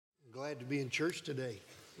glad to be in church today.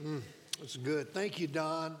 That's good. Thank you,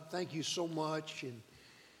 Don. Thank you so much.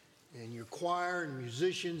 And your choir and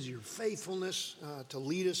musicians, your faithfulness to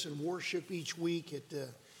lead us in worship each week. It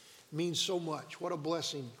means so much. What a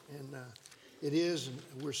blessing. And it is.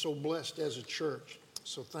 And we're so blessed as a church.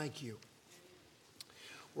 So thank you.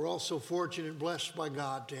 We're also fortunate and blessed by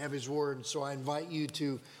God to have His Word. And so I invite you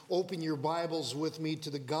to open your Bibles with me to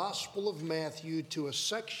the Gospel of Matthew, to a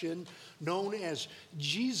section known as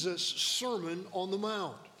Jesus' Sermon on the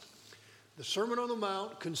Mount. The Sermon on the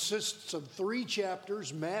Mount consists of 3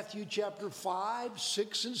 chapters, Matthew chapter 5,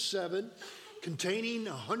 6, and 7, containing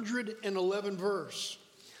 111 verses.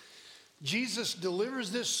 Jesus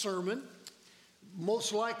delivers this sermon,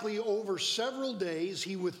 most likely over several days.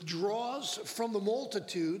 He withdraws from the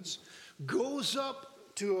multitudes, goes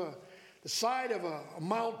up to the side of a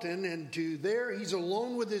mountain, and there he's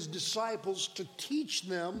alone with his disciples to teach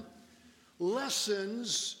them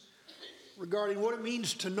lessons regarding what it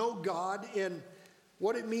means to know God and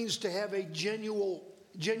what it means to have a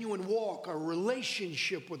genuine walk, a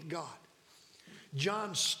relationship with God.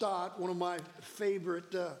 John Stott, one of my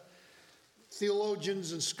favorite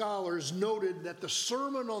theologians and scholars, noted that the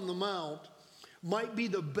Sermon on the Mount might be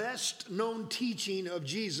the best known teaching of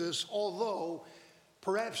Jesus, although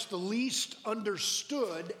perhaps the least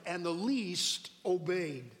understood and the least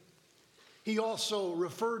obeyed. He also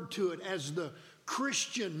referred to it as the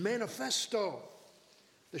Christian manifesto,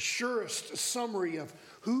 the surest summary of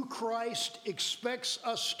who Christ expects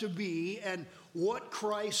us to be and what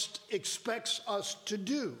Christ expects us to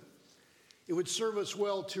do. It would serve us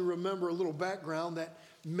well to remember a little background that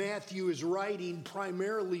Matthew is writing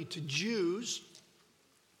primarily to Jews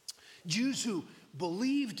who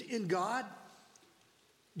believed in God,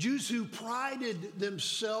 Jews who prided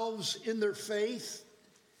themselves in their faith.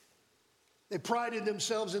 They prided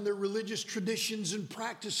themselves in their religious traditions and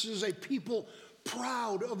practices, a people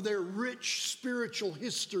proud of their rich spiritual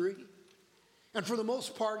history, and for the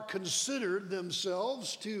most part considered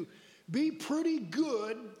themselves to be pretty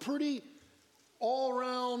good, pretty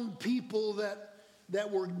all-around people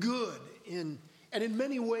that were good, and in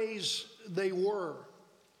many ways they were.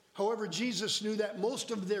 However, Jesus knew that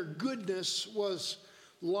most of their goodness was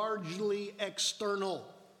largely external.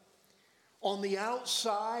 On the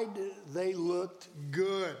outside, they looked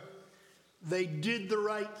good. They did the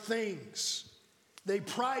right things. They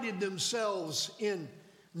prided themselves in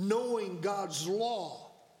knowing God's law.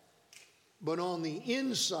 But on the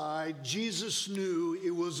inside, Jesus knew it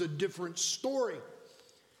was a different story.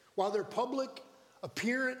 While their public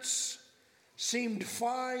appearance seemed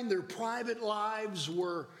fine, their private lives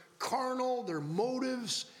were carnal, their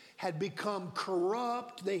motives had become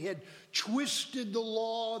corrupt, they had twisted the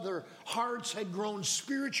law, their hearts had grown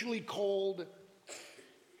spiritually cold.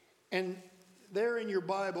 And there in your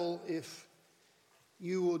Bible, if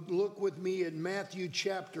you would look with me in Matthew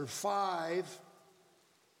chapter 5,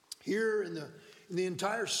 here in the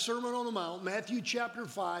entire Sermon on the Mount, Matthew chapter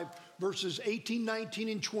 5, verses 18, 19,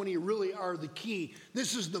 and 20 really are the key.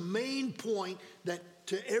 This is the main point that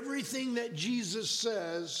to everything that Jesus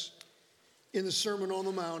says in the Sermon on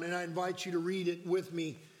the Mount, and I invite you to read it with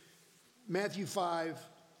me. Matthew 5,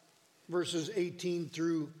 verses 18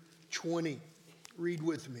 through 20. Read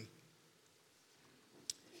with me.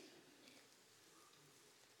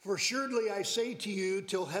 For assuredly I say to you,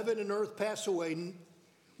 till heaven and earth pass away,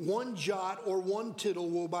 one jot or one tittle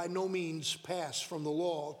will by no means pass from the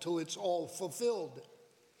law till it's all fulfilled.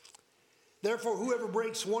 Therefore, whoever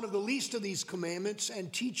breaks one of the least of these commandments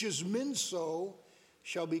and teaches men so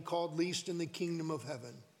shall be called least in the kingdom of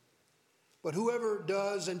heaven. But whoever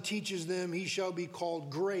does and teaches them, he shall be called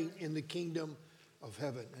great in the kingdom of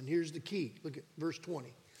heaven. And here's the key. Look at verse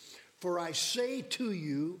 20. For I say to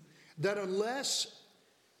you that unless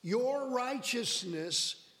your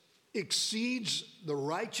righteousness exceeds the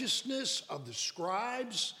righteousness of the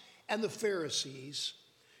scribes and the Pharisees,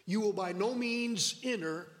 you will by no means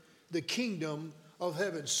enter the kingdom of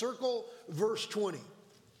heaven. Circle verse 20.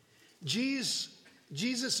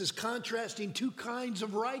 Jesus is contrasting two kinds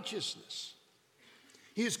of righteousness.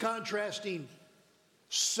 He is contrasting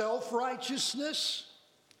self-righteousness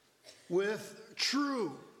with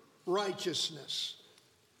true righteousness.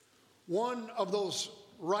 One of those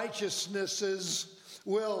righteousnesses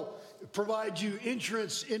will provide you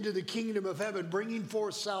entrance into the kingdom of heaven, bringing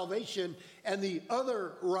forth salvation, and the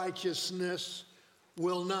other righteousness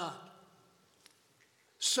will not.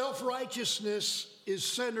 Self-righteousness is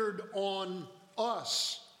centered on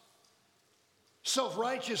us.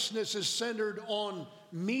 Self-righteousness is centered on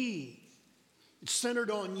me. It's centered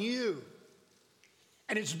on you.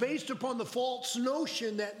 And it's based upon the false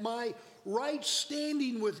notion that my right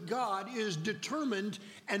standing with God is determined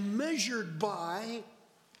and measured by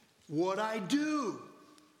what I do.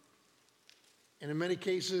 And in many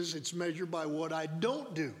cases, it's measured by what I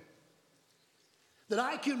don't do. That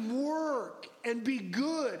I can work and be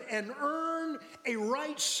good and earn a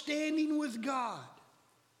right standing with God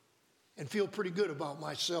and feel pretty good about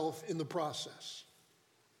myself in the process.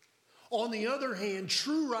 On the other hand,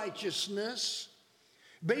 true righteousness,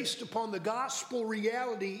 based upon the gospel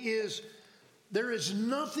reality, is there is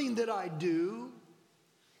nothing that I do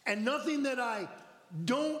and nothing that I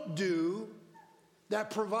don't do that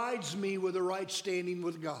provides me with a right standing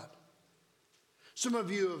with God. Some of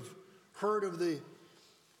you have heard of the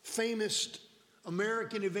famous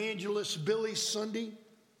American evangelist Billy Sunday.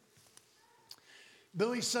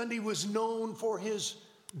 Billy Sunday was known for his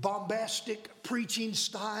bombastic preaching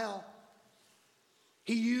style.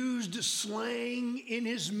 He used slang in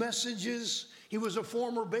his messages. He was a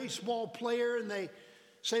former baseball player, and they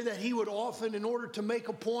say that he would often, in order to make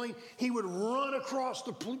a point, he would run across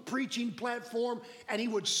the preaching platform and he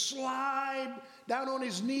would slide down on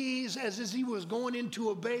his knees as he was going into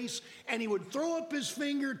a base, and he would throw up his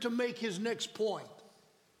finger to make his next point.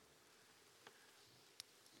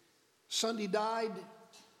 Sunday died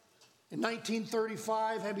in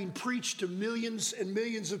 1935, having preached to millions and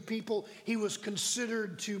millions of people. He was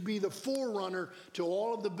considered to be the forerunner to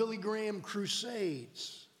all of the Billy Graham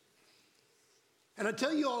crusades. And I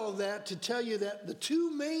tell you all of that to tell you that the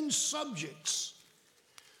two main subjects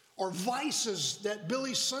or vices that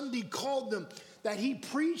Billy Sunday called them, that he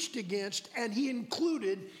preached against and he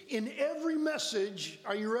included in every message,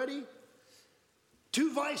 are you ready?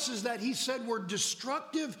 Two vices that he said were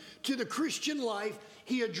destructive to the Christian life,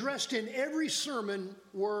 he addressed in every sermon,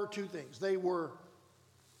 were two things. They were,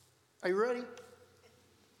 are you ready?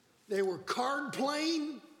 They were card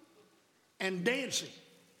playing and dancing.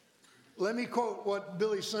 Let me quote what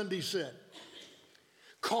Billy Sunday said.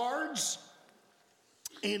 Cards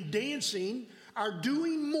and dancing are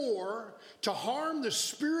doing more to harm the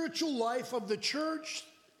spiritual life of the church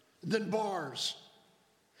than bars.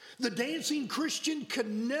 The dancing Christian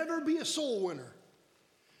can never be a soul winner.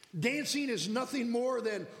 Dancing is nothing more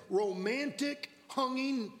than romantic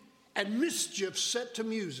hunging and mischief set to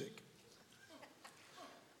music.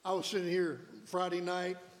 I was sitting here Friday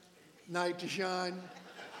night to shine,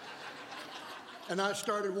 and I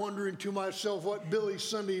started wondering to myself what Billy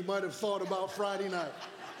Sunday might have thought about Friday night.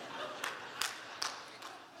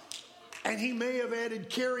 And he may have added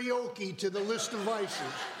karaoke to the list of vices.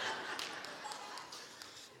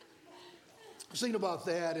 I was thinking about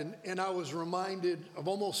that, and I was reminded of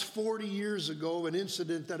almost 40 years ago an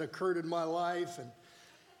incident that occurred in my life. And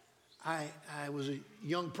I was a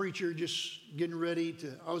young preacher just getting ready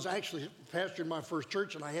to, I was actually pastoring my first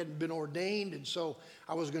church, and I hadn't been ordained, and so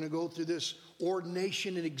I was going to go through this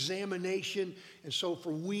ordination and examination. And so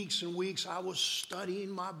for weeks and weeks, I was studying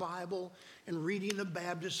my Bible and reading the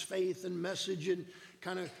Baptist faith and message and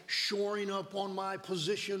kind of shoring up on my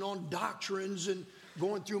position on doctrines and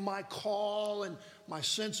going through my call and my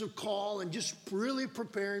sense of call and just really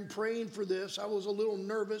preparing, praying for this. I was a little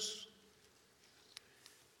nervous.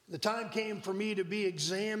 The time came for me to be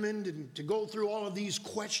examined and to go through all of these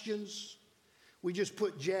questions. We just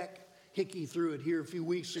put Jack Hickey through it here a few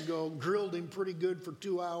weeks ago, grilled him pretty good for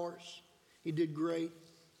 2 hours. He did great.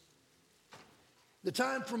 The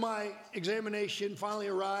time for my examination finally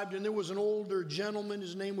arrived, and there was an older gentleman.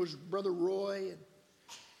 His name was Brother Roy. And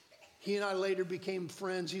he and I later became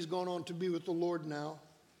friends. He's gone on to be with the Lord now.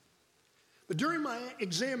 But during my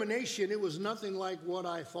examination, it was nothing like what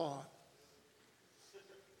I thought.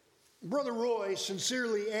 Brother Roy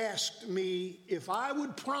sincerely asked me if I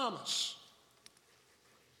would promise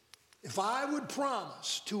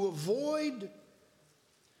to avoid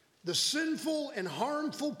the sinful and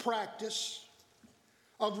harmful practice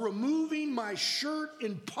of removing my shirt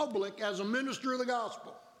in public as a minister of the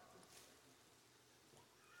gospel.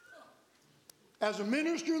 As a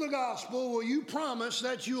minister of the gospel, will you promise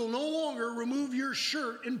that you will no longer remove your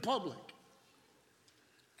shirt in public?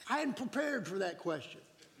 I hadn't prepared for that question.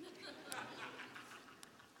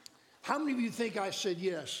 How many of you think I said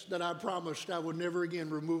yes, that I promised I would never again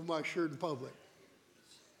remove my shirt in public?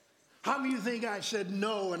 How many of you think I said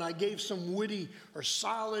no and I gave some witty or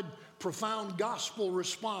solid, profound gospel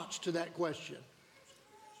response to that question?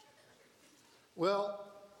 Well,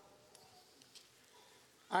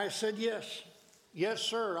 I said yes. Yes,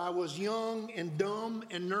 sir. I was young and dumb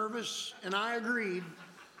and nervous, and I agreed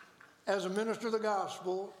as a minister of the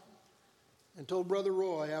gospel and told Brother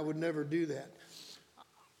Roy I would never do that.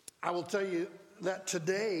 I will tell you that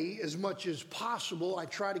today, as much as possible, I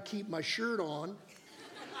try to keep my shirt on.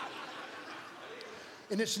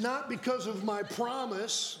 And it's not because of my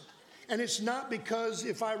promise, and it's not because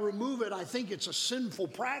if I remove it, I think it's a sinful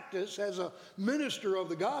practice as a minister of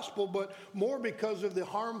the gospel, but more because of the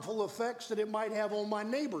harmful effects that it might have on my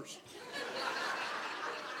neighbors.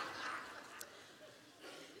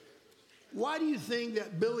 Why do you think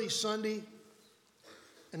that Billy Sunday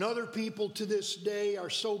and other people to this day are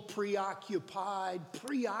so preoccupied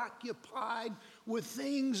with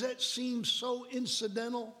things that seem so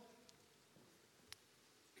incidental?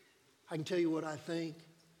 I can tell you what I think.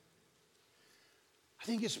 I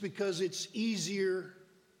think it's because it's easier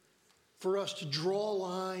for us to draw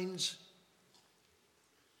lines,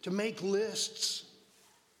 to make lists,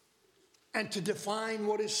 and to define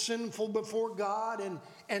what is sinful before God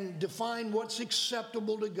and define what's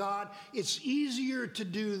acceptable to God. It's easier to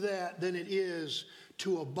do that than it is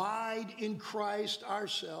to abide in Christ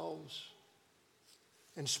ourselves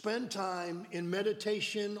and spend time in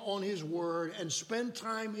meditation on His Word and spend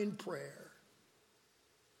time in prayer.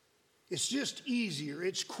 It's just easier,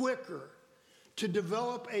 it's quicker to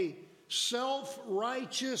develop a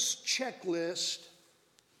self-righteous checklist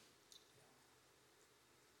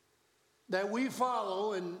that we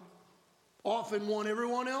follow and often want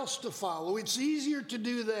everyone else to follow. It's easier to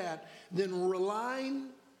do that than relying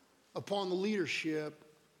upon the leadership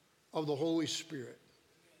of the Holy Spirit.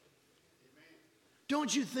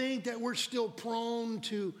 Don't you think that we're still prone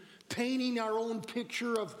to painting our own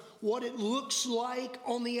picture of what it looks like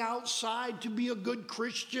on the outside to be a good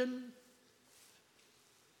Christian?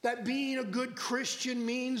 That being a good Christian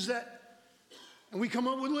means that, and we come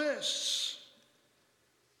up with lists.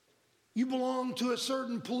 You belong to a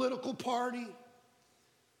certain political party.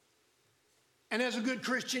 And as a good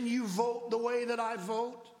Christian, you vote the way that I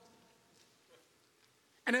vote.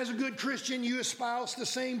 And as a good Christian, you espouse the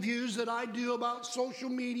same views that I do about social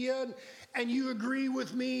media. And you agree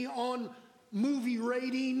with me on movie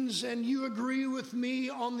ratings. And you agree with me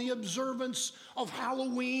on the observance of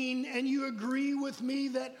Halloween. And you agree with me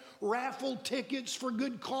that raffle tickets for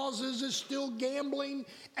good causes is still gambling.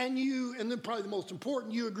 And then probably the most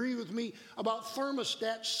important, you agree with me about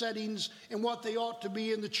thermostat settings and what they ought to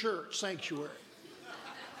be in the church sanctuary.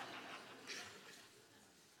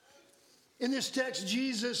 In this text,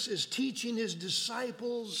 Jesus is teaching His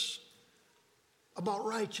disciples about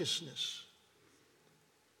righteousness,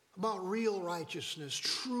 about real righteousness,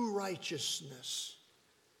 true righteousness,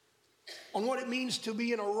 on what it means to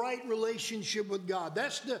be in a right relationship with God.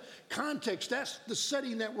 That's the context, that's the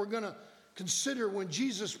setting that we're going to consider when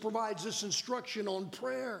Jesus provides this instruction on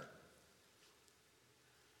prayer.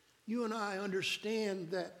 You and I understand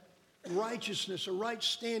that righteousness, a right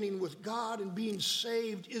standing with God and being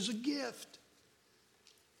saved is a gift.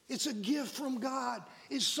 It's a gift from God.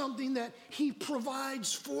 It's something that He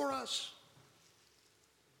provides for us.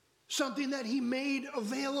 Something that He made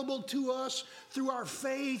available to us through our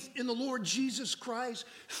faith in the Lord Jesus Christ,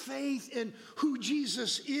 faith in who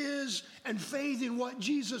Jesus is, and faith in what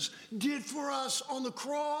Jesus did for us on the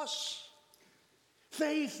cross.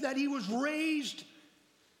 Faith that He was raised,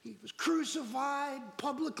 He was crucified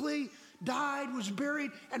publicly, died, was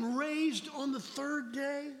buried, and raised on the third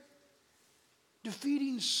day,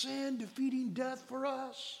 defeating sin, defeating death for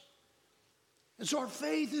us. And so our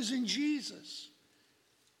faith is in Jesus.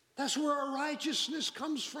 That's where our righteousness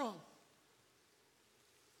comes from.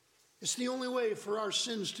 It's the only way for our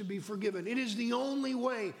sins to be forgiven. It is the only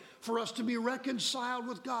way for us to be reconciled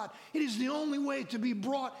with God. It is the only way to be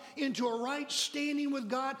brought into a right standing with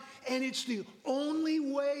God. And it's the only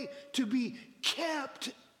way to be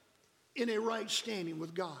kept in a right standing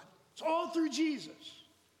with God. It's all through Jesus.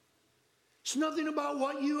 It's nothing about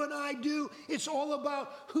what you and I do. It's all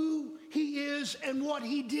about who He is and what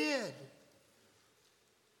He did.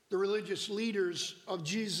 The religious leaders of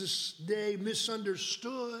Jesus' day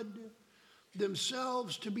misunderstood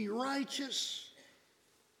themselves to be righteous.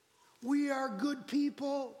 We are good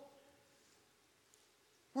people.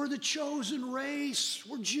 We're the chosen race.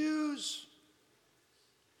 We're Jews.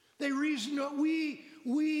 They reason that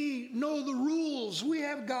we know the rules. We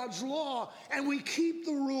have God's law, and we keep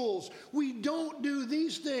the rules. We don't do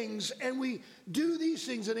these things, and we do these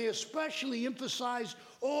things. And they especially emphasize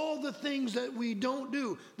all the things that we don't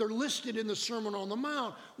do. They're listed in the Sermon on the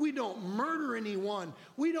Mount. We don't murder anyone.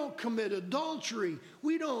 We don't commit adultery.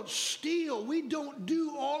 We don't steal. We don't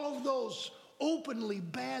do all of those openly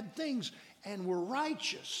bad things. And we're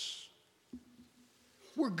righteous.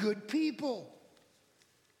 We're good people.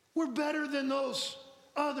 We're better than those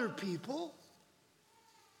other people.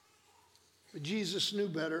 But Jesus knew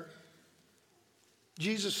better.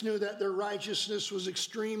 Jesus knew that their righteousness was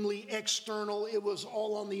extremely external. It was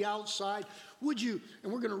all on the outside. would you,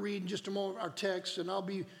 and we're going to read in just a moment our text, and we're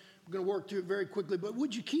going to work through it very quickly, but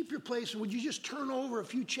would you keep your place and would you just turn over a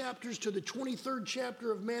few chapters to the 23rd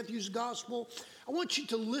chapter of Matthew's gospel? I want you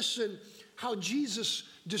to listen how Jesus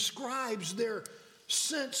describes their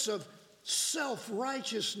sense of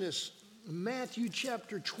self-righteousness. Matthew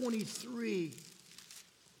chapter 23.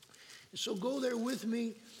 So go there with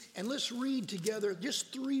me and let's read together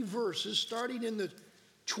just 3 verses, starting in the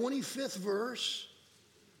 25th verse.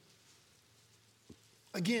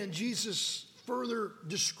 Again, Jesus' further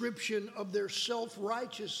description of their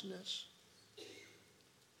self-righteousness.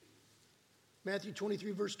 Matthew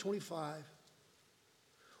 23, verse 25.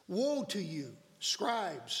 Woe to you,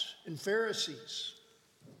 scribes and Pharisees,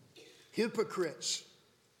 hypocrites!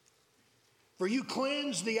 For you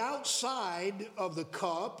cleanse the outside of the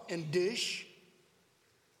cup and dish,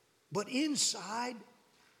 but inside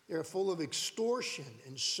they're full of extortion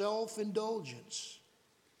and self-indulgence.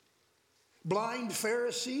 Blind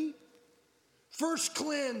Pharisee, first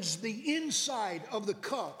cleanse the inside of the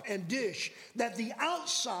cup and dish, that the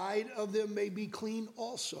outside of them may be clean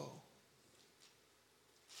also.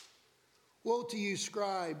 Woe to you,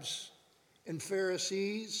 scribes and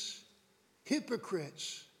Pharisees,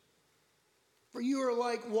 hypocrites! For you are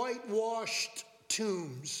like whitewashed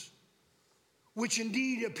tombs, which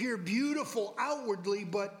indeed appear beautiful outwardly,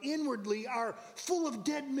 but inwardly are full of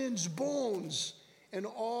dead men's bones and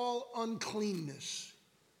all uncleanness.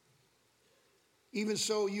 Even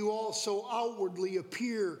so, you also outwardly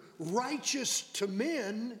appear righteous to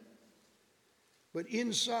men, but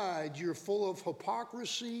inside you're full of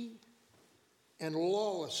hypocrisy and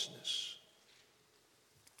lawlessness.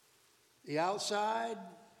 The outside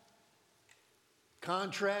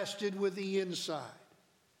contrasted with the inside.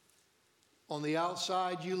 On the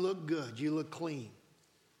outside, you look good, you look clean.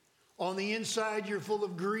 On the inside, you're full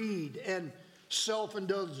of greed and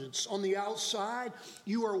self-indulgence. On the outside,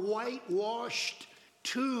 you are whitewashed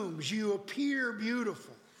tombs. You appear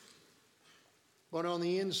beautiful. But on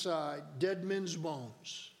the inside, dead men's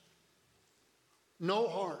bones. No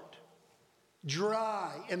heart.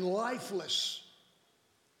 Dry and lifeless.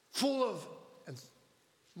 Full of, and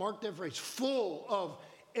mark that phrase, full of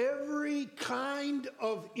every kind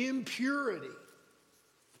of impurity.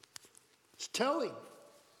 It's telling.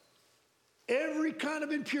 Every kind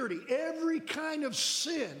of impurity, every kind of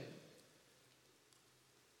sin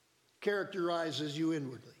characterizes you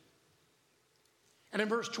inwardly. And in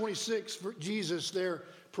verse 26, Jesus there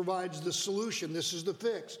provides the solution. This is the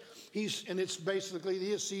fix. And it's basically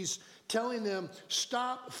this. He's telling them,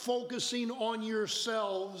 stop focusing on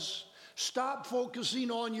yourselves. Stop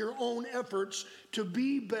focusing on your own efforts to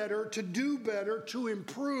be better, to do better, to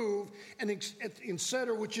improve, and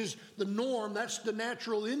etc., which is the norm. That's the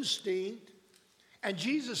natural instinct. And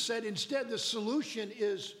Jesus said instead the solution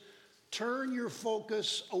is turn your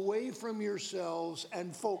focus away from yourselves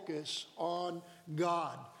and focus on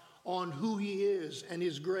God, on who He is and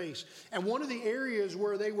His grace. And one of the areas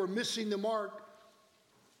where they were missing the mark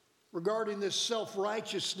regarding this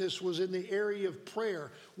self-righteousness was in the area of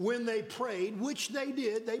prayer. When they prayed, which they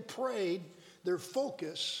did, they prayed, their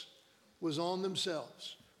focus was on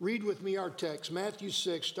themselves. Read with me our text, Matthew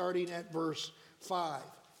 6, starting at verse 5.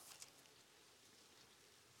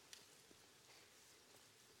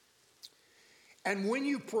 And when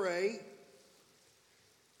you pray,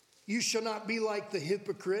 you shall not be like the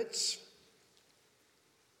hypocrites,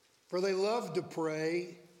 for they love to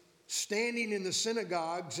pray, standing in the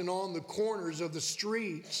synagogues and on the corners of the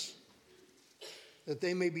streets, that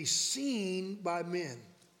they may be seen by men.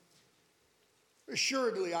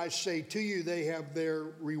 Assuredly, I say to you, they have their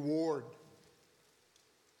reward.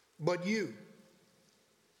 But you,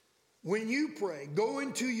 when you pray, go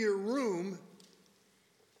into your room,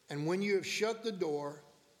 and when you have shut the door,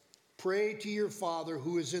 pray to your Father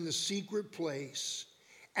who is in the secret place,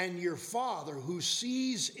 and your Father who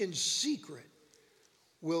sees in secret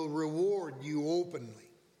will reward you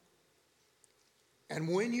openly. And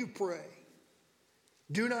when you pray,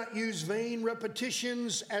 do not use vain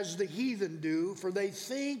repetitions as the heathen do, for they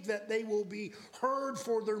think that they will be heard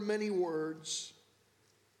for their many words.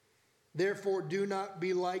 Therefore, do not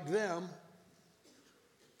be like them,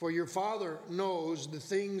 for your Father knows the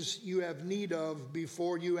things you have need of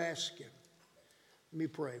before you ask Him. Let me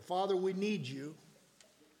pray. Father, we need you.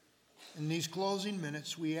 In these closing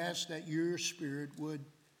minutes, we ask that your Spirit would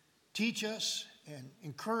teach us and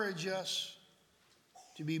encourage us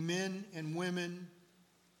to be men and women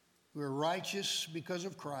who are righteous because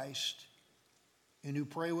of Christ and who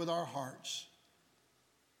pray with our hearts.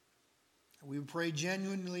 We pray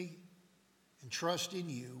genuinely and trust in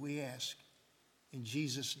you, we ask in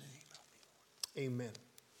Jesus' name. Amen.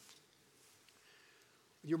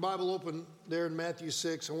 With your Bible open there in Matthew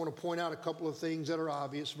 6, I want to point out a couple of things that are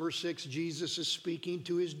obvious. Verse 6, Jesus is speaking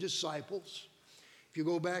to his disciples. If you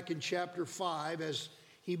go back in chapter 5, as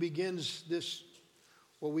he begins this,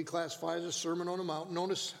 what we classify as a Sermon on the Mount,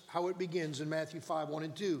 notice how it begins in Matthew 5, 1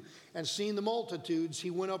 and 2. And seeing the multitudes,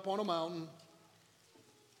 he went up on a mountain,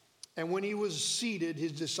 and when he was seated,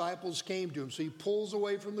 his disciples came to him. So he pulls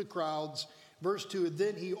away from the crowds. Verse 2, and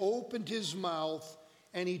then he opened his mouth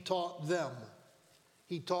and he taught them.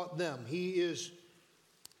 He taught them. He is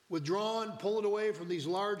withdrawn, pulling away from these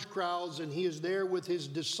large crowds, and he is there with his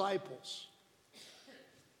disciples.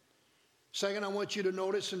 Second, I want you to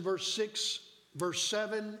notice in verse 6, verse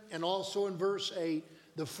 7, and also in verse 8,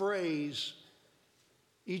 the phrase,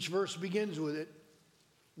 each verse begins with it,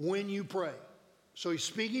 when you pray. So he's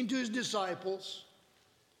speaking to his disciples,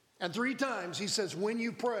 and 3 times he says, when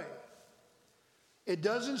you pray. It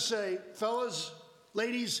doesn't say, fellas,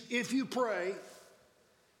 ladies, if you pray,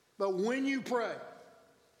 but when you pray.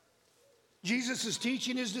 Jesus is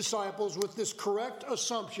teaching his disciples with this correct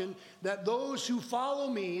assumption that those who follow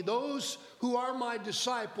me, those who are my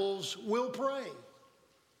disciples, will pray.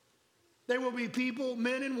 They will be people,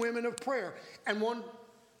 men and women of prayer. And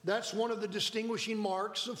that's one of the distinguishing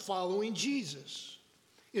marks of following Jesus.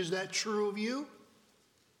 Is that true of you?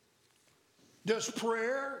 Does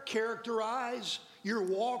prayer characterize your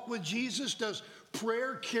walk with Jesus? Does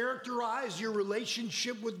prayer characterize your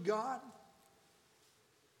relationship with God?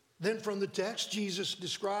 Then from the text, Jesus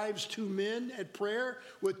describes 2 men at prayer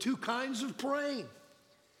with 2 kinds of praying.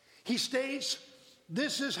 He states,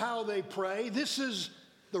 this is how they pray, this is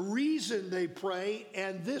the reason they pray,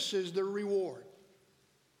 and this is their reward.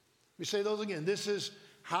 Let me say those again. This is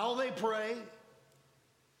how they pray,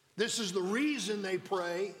 this is the reason they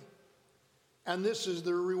pray, and this is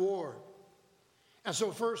their reward. And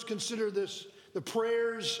so first consider this, the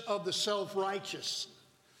prayers of the self-righteous.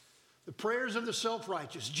 The prayers of the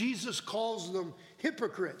self-righteous. Jesus calls them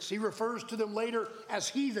hypocrites. He refers to them later as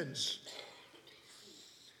heathens.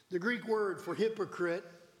 The Greek word for hypocrite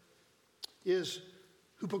is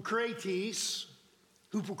hypocrates.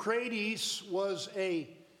 Hypocrates was a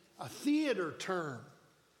theater term.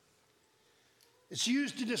 It's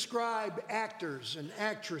used to describe actors and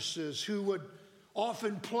actresses who would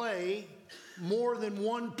often play more than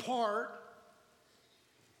one part.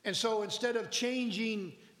 And so instead of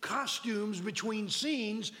changing costumes between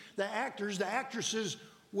scenes, the actors, the actresses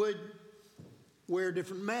would wear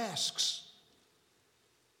different masks.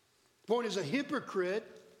 The point is, a hypocrite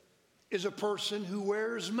is a person who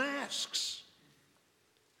wears masks,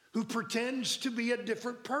 who pretends to be a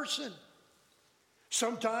different person.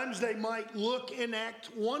 Sometimes they might look and act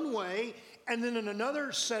one way, and then in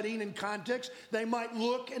another setting and context, they might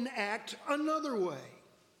look and act another way.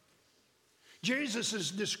 Jesus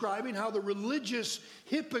is describing how the religious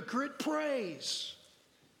hypocrite prays.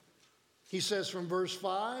 He says from verse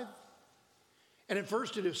 5, and at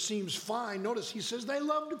first it seems fine. Notice he says they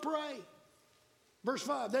love to pray. Verse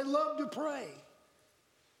 5, they love to pray.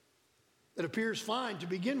 That appears fine to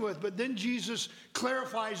begin with, but then Jesus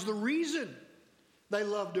clarifies the reason they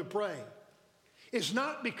love to pray. It's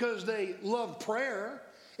not because they love prayer.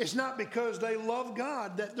 It's not because they love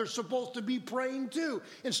God that they're supposed to be praying to.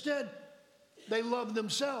 Instead, they love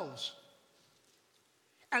themselves.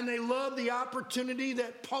 And they love the opportunity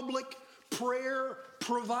that public prayer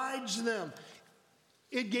provides them.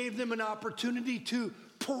 It gave them an opportunity to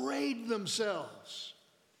parade themselves.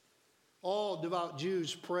 All devout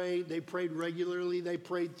Jews prayed. They prayed regularly. They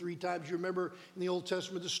prayed 3 times. You remember in the Old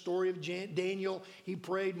Testament the story of Daniel. He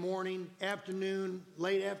prayed morning, afternoon,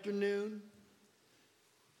 late afternoon.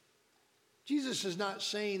 Jesus is not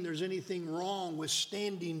saying there's anything wrong with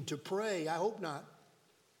standing to pray. I hope not.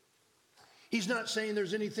 He's not saying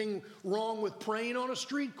there's anything wrong with praying on a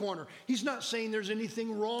street corner. He's not saying there's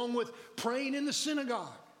anything wrong with praying in the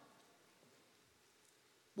synagogue.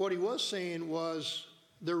 What he was saying was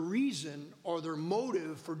their reason or their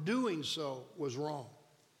motive for doing so was wrong.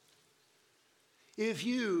 If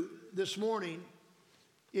you, this morning,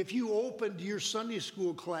 if you opened your Sunday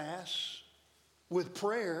school class with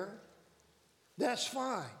prayer, that's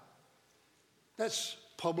fine. That's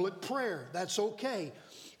public prayer. That's okay.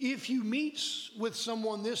 If you meet with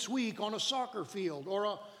someone this week on a soccer field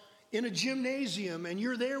or in a gymnasium and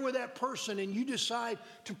you're there with that person and you decide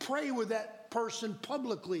to pray with that person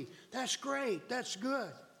publicly, that's great. That's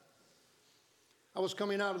good. I was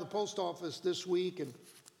coming out of the post office this week and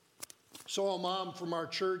saw a mom from our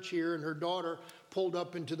church here and her daughter pulled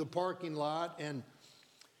up into the parking lot and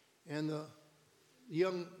the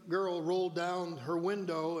young girl rolled down her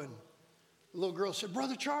window and the little girl said,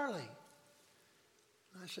 "Brother Charlie."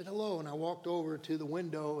 I said, hello, and I walked over to the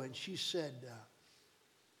window, and she said,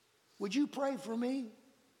 would you pray for me?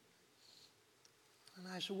 And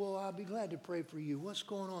I said, well, I'll be glad to pray for you. What's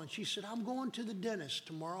going on? She said, I'm going to the dentist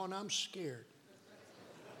tomorrow, and I'm scared.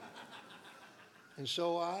 And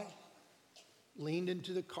so I leaned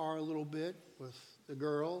into the car a little bit with the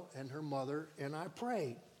girl and her mother, and I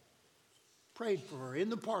prayed. Prayed for her in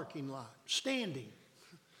the parking lot, standing,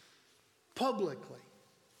 publicly.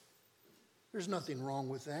 There's nothing wrong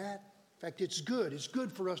with that. In fact, it's good. It's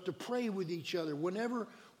good for us to pray with each other whenever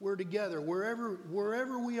we're together,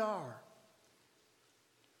 wherever we are.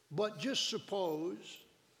 But just suppose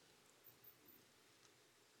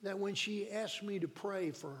that when she asked me to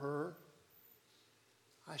pray for her,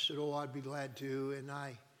 I said, oh, I'd be glad to. And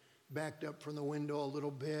I backed up from the window a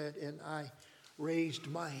little bit, and I raised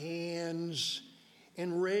my hands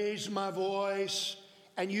and raised my voice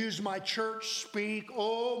and used my church speak.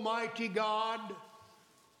 Almighty God,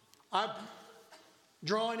 I'm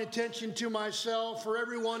drawing attention to myself for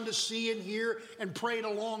everyone to see and hear, and prayed a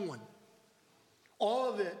long one.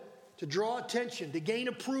 All of it to draw attention, to gain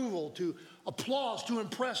approval, to applause, to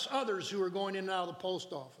impress others who are going in and out of the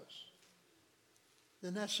post office.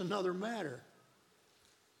 Then that's another matter.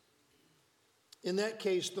 In that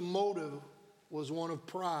case, the motive was one of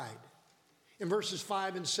pride. In verses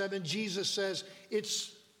 5 and 7, Jesus says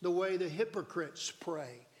it's the way the hypocrites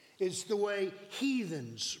pray. It's the way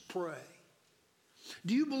heathens pray.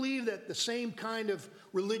 Do you believe that the same kind of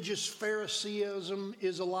religious Phariseeism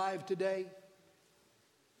is alive today?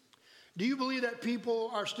 Do you believe that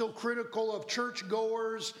people are still critical of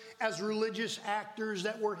churchgoers as religious actors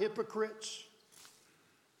that were hypocrites?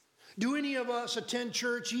 Do any of us attend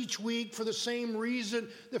church each week for the same reason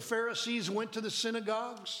the Pharisees went to the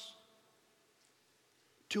synagogues?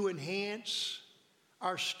 To enhance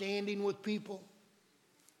our standing with people?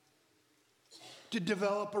 To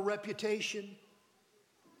develop a reputation?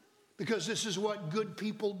 Because this is what good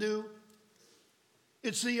people do.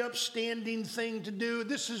 It's the upstanding thing to do.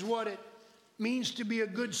 This is what it means to be a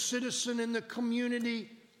good citizen in the community.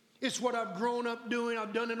 It's what I've grown up doing.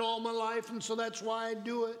 I've done it all my life, and so that's why I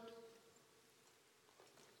do it.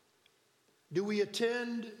 Do we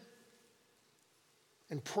attend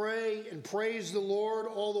and pray and praise the Lord,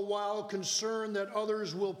 all the while concerned that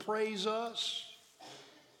others will praise us?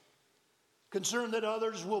 Concerned that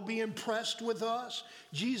others will be impressed with us?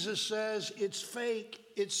 Jesus says it's fake,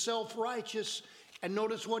 it's self-righteous. And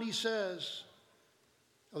notice what he says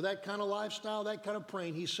of that kind of lifestyle, that kind of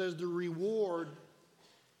praying. He says the reward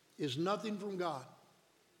is nothing from God.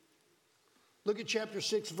 Look at chapter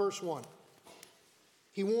 6, verse 1.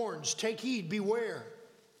 He warns, take heed, beware,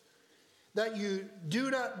 that you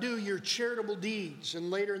do not do your charitable deeds.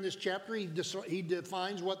 And later in this chapter, he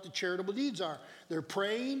defines what the charitable deeds are. They're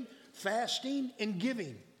praying, fasting, and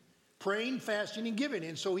giving. Praying, fasting, and giving.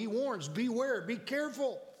 And so he warns, beware, be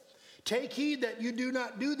careful. Take heed that you do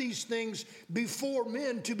not do these things before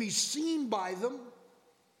men to be seen by them.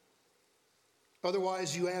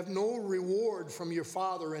 Otherwise, you have no reward from your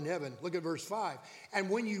Father in heaven. Look at verse 5. And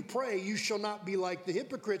when you pray, you shall not be like the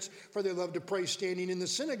hypocrites, for they love to pray standing in the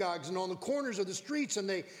synagogues and on the corners of the streets, and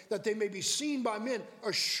that they may be seen by men.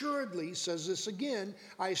 Assuredly, says this again,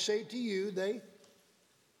 I say to you, they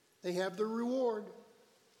have their reward.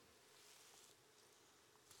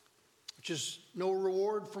 Which is no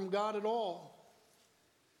reward from God at all.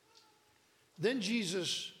 Then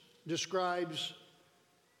Jesus describes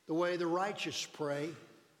the way the righteous pray.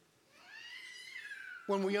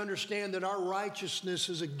 When we understand that our righteousness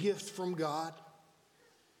is a gift from God,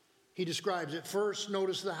 he describes it. First,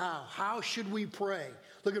 notice the how. How should we pray?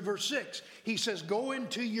 Look at verse 6. He says, go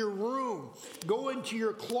into your room, go into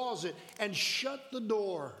your closet, and shut the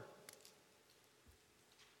door.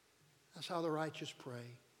 That's how the righteous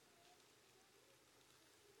pray.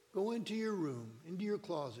 Go into your room, into your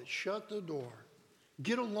closet, shut the door.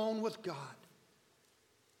 Get alone with God.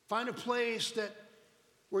 Find a place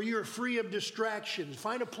where you're free of distractions.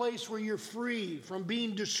 Find a place where you're free from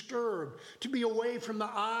being disturbed, to be away from the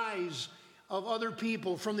eyes of other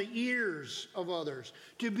people, from the ears of others,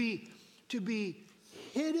 to be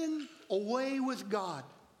hidden away with God.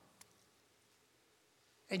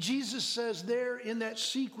 And Jesus says there in that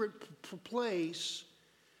secret place,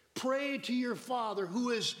 pray to your Father who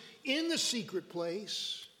is in the secret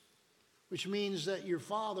place, which means that your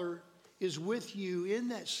Father is with you in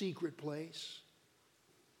that secret place.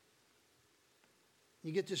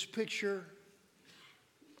 You get this picture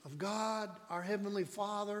of God, our Heavenly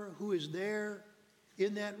Father, who is there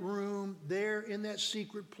in that room, there in that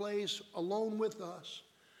secret place, alone with us,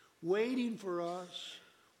 waiting for us,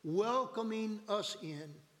 welcoming us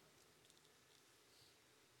in.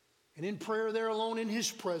 And in prayer there alone in His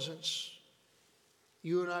presence,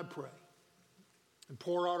 you and I pray and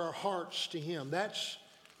pour out our hearts to Him.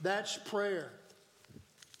 That's prayer.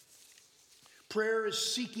 Prayer is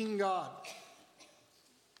seeking God.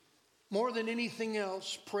 More than anything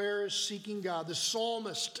else, prayer is seeking God. The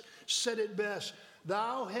psalmist said it best.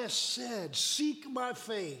 Thou hast said, seek my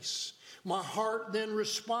face. My heart then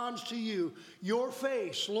responds to you. Your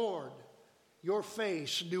face, Lord, your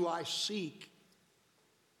face do I seek.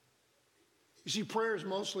 You see, prayer is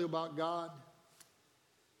mostly about God.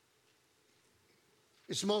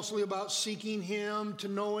 It's mostly about seeking Him, to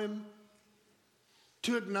know Him,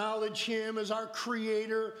 to acknowledge Him as our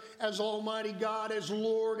Creator, as Almighty God, as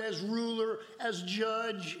Lord, as ruler, as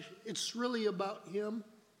judge. It's really about Him.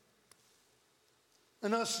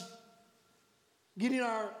 And us getting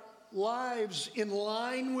our lives in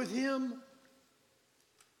line with Him,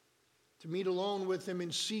 to meet alone with Him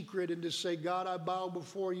in secret and to say, God, I bow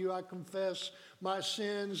before you. I confess my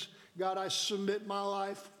sins. God, I submit my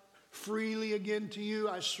life freely again to you.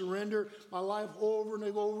 I surrender my life over and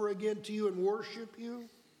over again to you and worship you.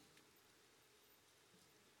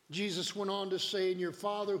 Jesus went on to say, and your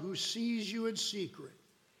Father who sees you in secret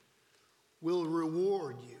will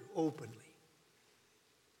reward you openly.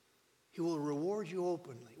 He will reward you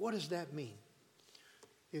openly. What does that mean?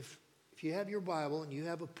 If you have your Bible and you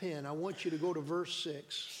have a pen, I want you to go to verse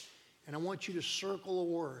 6, and I want you to circle a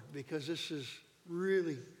word, because this is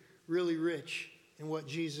really, really rich in what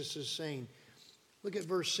Jesus is saying. Look at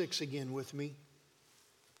verse 6 again with me.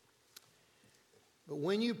 But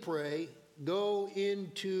when you pray, go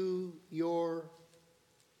into your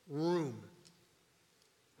room,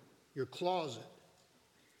 your closet.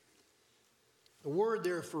 The word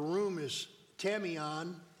there for room is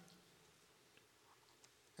tamion.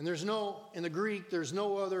 And in the Greek, there's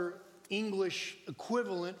no other English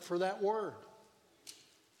equivalent for that word.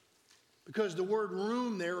 Because the word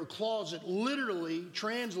room there, or closet, literally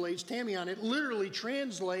translates, tamion, it literally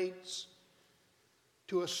translates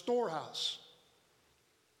to a storehouse.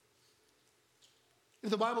 If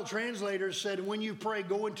the Bible translators said, when you pray,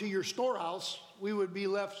 go into your storehouse, we would be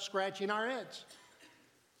left scratching our heads.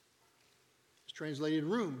 It's translated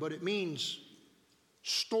room, but it means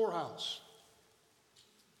storehouse.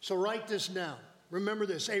 So write this down. Remember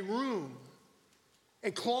this: a room, a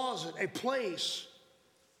closet, a place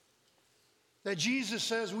that Jesus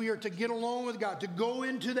says we are to get along with God, to go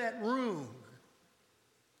into that room.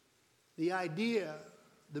 The idea,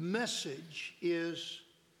 the message is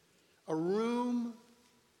a room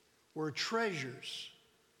where treasures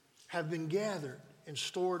have been gathered and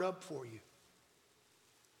stored up for you.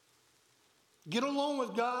 Get along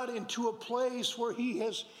with God into a place where He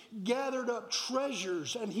has gathered up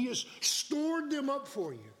treasures and He has stored them up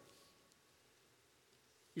for you.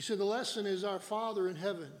 You see, the lesson is our Father in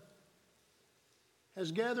heaven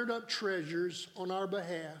has gathered up treasures on our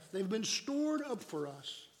behalf. They've been stored up for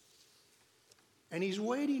us. And He's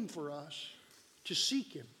waiting for us to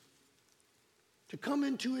seek Him, to come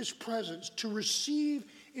into His presence, to receive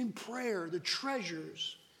in prayer the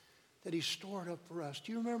treasures that He stored up for us.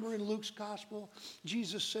 Do you remember in Luke's gospel,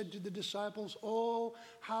 Jesus said to the disciples, oh,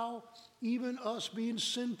 how even us being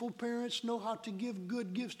sinful parents know how to give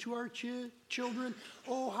good gifts to our children.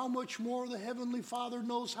 Oh, how much more the Heavenly Father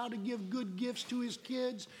knows how to give good gifts to His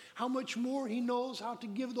kids. How much more He knows how to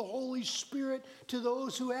give the Holy Spirit to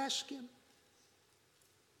those who ask Him.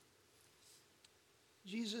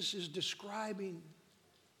 Jesus is describing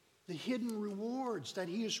the hidden rewards that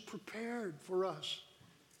He has prepared for us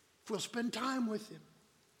if we'll spend time with Him.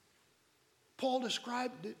 Paul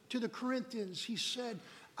described it to the Corinthians. He said,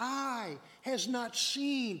 eye has not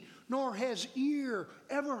seen, nor has ear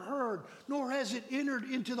ever heard, nor has it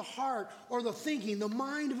entered into the heart or the thinking, the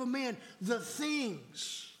mind of a man, the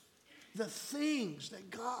things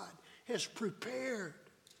that God has prepared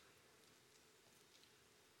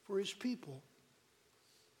for His people.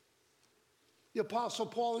 The Apostle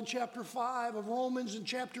Paul in chapter 5 of Romans and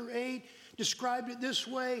chapter 8 described it this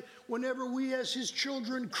way: whenever we as His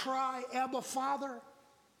children cry, Abba, Father,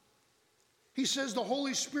 he says the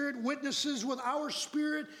Holy Spirit witnesses with our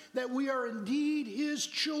spirit that we are indeed His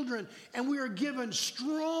children, and we are given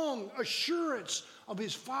strong assurance of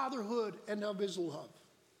His fatherhood and of His love.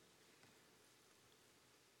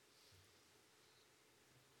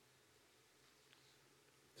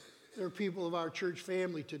 There are people of our church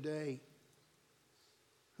family today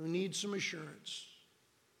who need some assurance.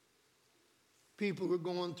 People who are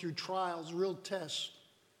going through trials, real tests.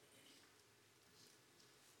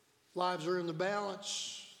 Lives are in the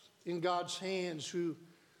balance in God's hands, who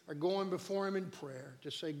are going before Him in prayer to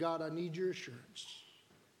say, God, I need your assurance.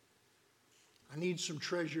 I need some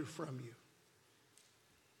treasure from you.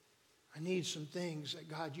 I need some things that,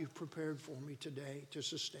 God, you've prepared for me today to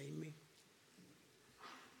sustain me.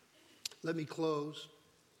 Let me close.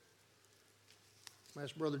 I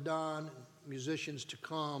ask Brother Don and musicians to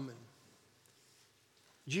come. And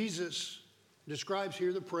Jesus describes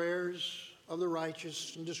here the prayers of the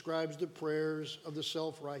righteous and describes the prayers of the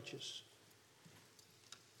self-righteous.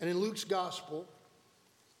 And in Luke's gospel,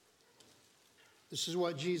 this is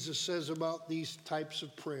what Jesus says about these types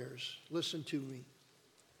of prayers. Listen to me,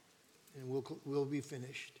 and we'll be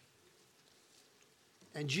finished.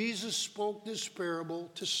 And Jesus spoke this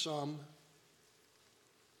parable to some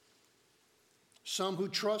who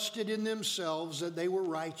trusted in themselves that they were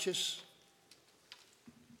righteous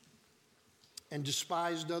and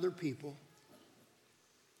despised other people.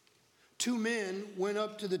 2 men went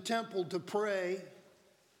up to the temple to pray,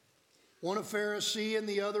 one a Pharisee and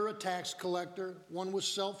the other a tax collector. One was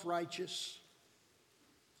self-righteous.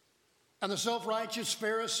 And the self-righteous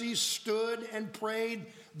Pharisee stood and prayed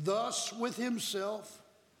thus with himself: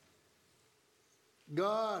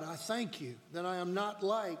 God, I thank you that I am not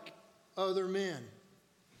like other men,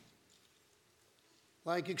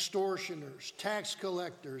 like extortioners, tax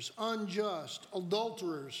collectors, unjust,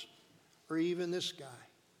 adulterers, or even this guy.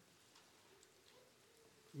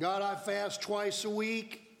 God, I fast twice a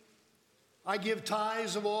week. I give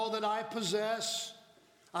tithes of all that I possess.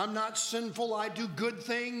 I'm not sinful. I do good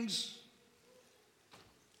things.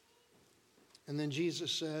 And then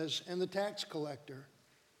Jesus says, and the tax collector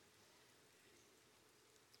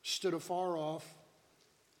stood afar off,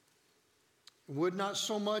 and would not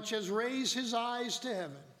so much as raise his eyes to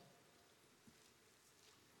heaven,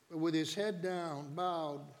 but with his head down,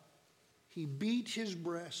 bowed, he beat his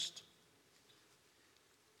breast,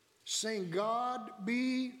 saying, God,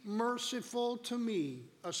 be merciful to me,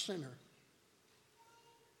 a sinner.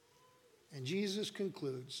 And Jesus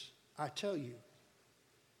concludes, I tell you,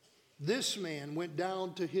 this man went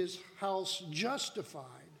down to his house justified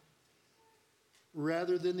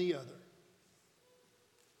rather than the other.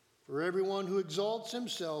 For everyone who exalts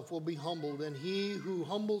himself will be humbled, and he who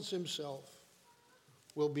humbles himself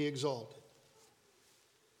will be exalted.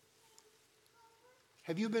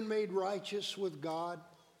 Have you been made righteous with God?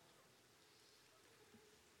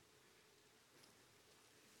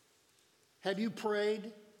 Have you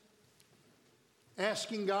prayed,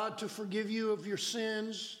 asking God to forgive you of your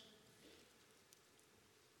sins?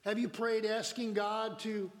 Have you prayed asking God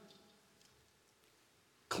to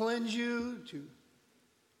cleanse you, to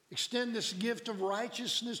extend this gift of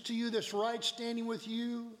righteousness to you, this right standing with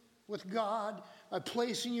you, with God, by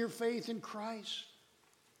placing your faith in Christ?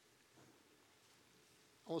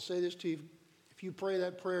 I will say this to you. If you pray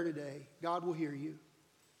that prayer today, God will hear you.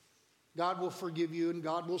 God will forgive you, and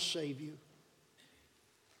God will save you.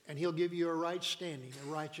 And he'll give you a right standing,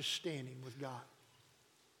 a righteous standing with God.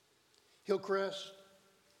 Hillcrest,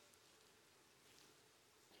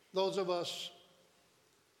 those of us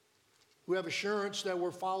who have assurance that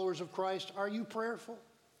we're followers of Christ, are you prayerful?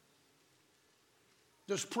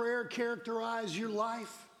 Does prayer characterize your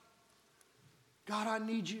life? God, I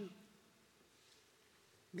need you.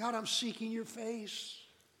 God, I'm seeking your face.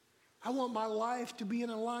 I want my life to be in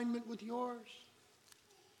alignment with yours.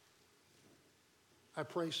 I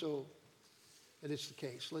pray so that it's the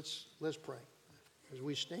case. Let's pray. As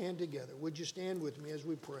we stand together, would you stand with me as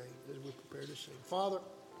we pray, as we prepare to sing? Father,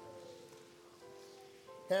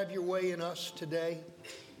 have your way in us today.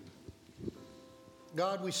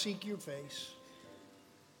 God, we seek your face.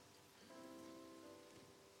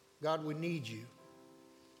 God, we need you.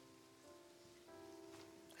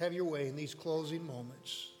 Have your way in these closing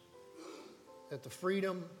moments, that the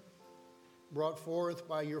freedom brought forth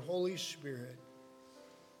by your Holy Spirit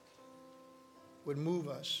would move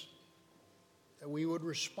us, that we would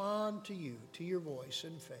respond to you, to your voice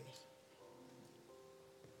in faith.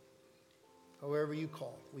 However you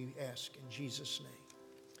call, we ask in Jesus'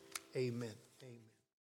 name. Amen.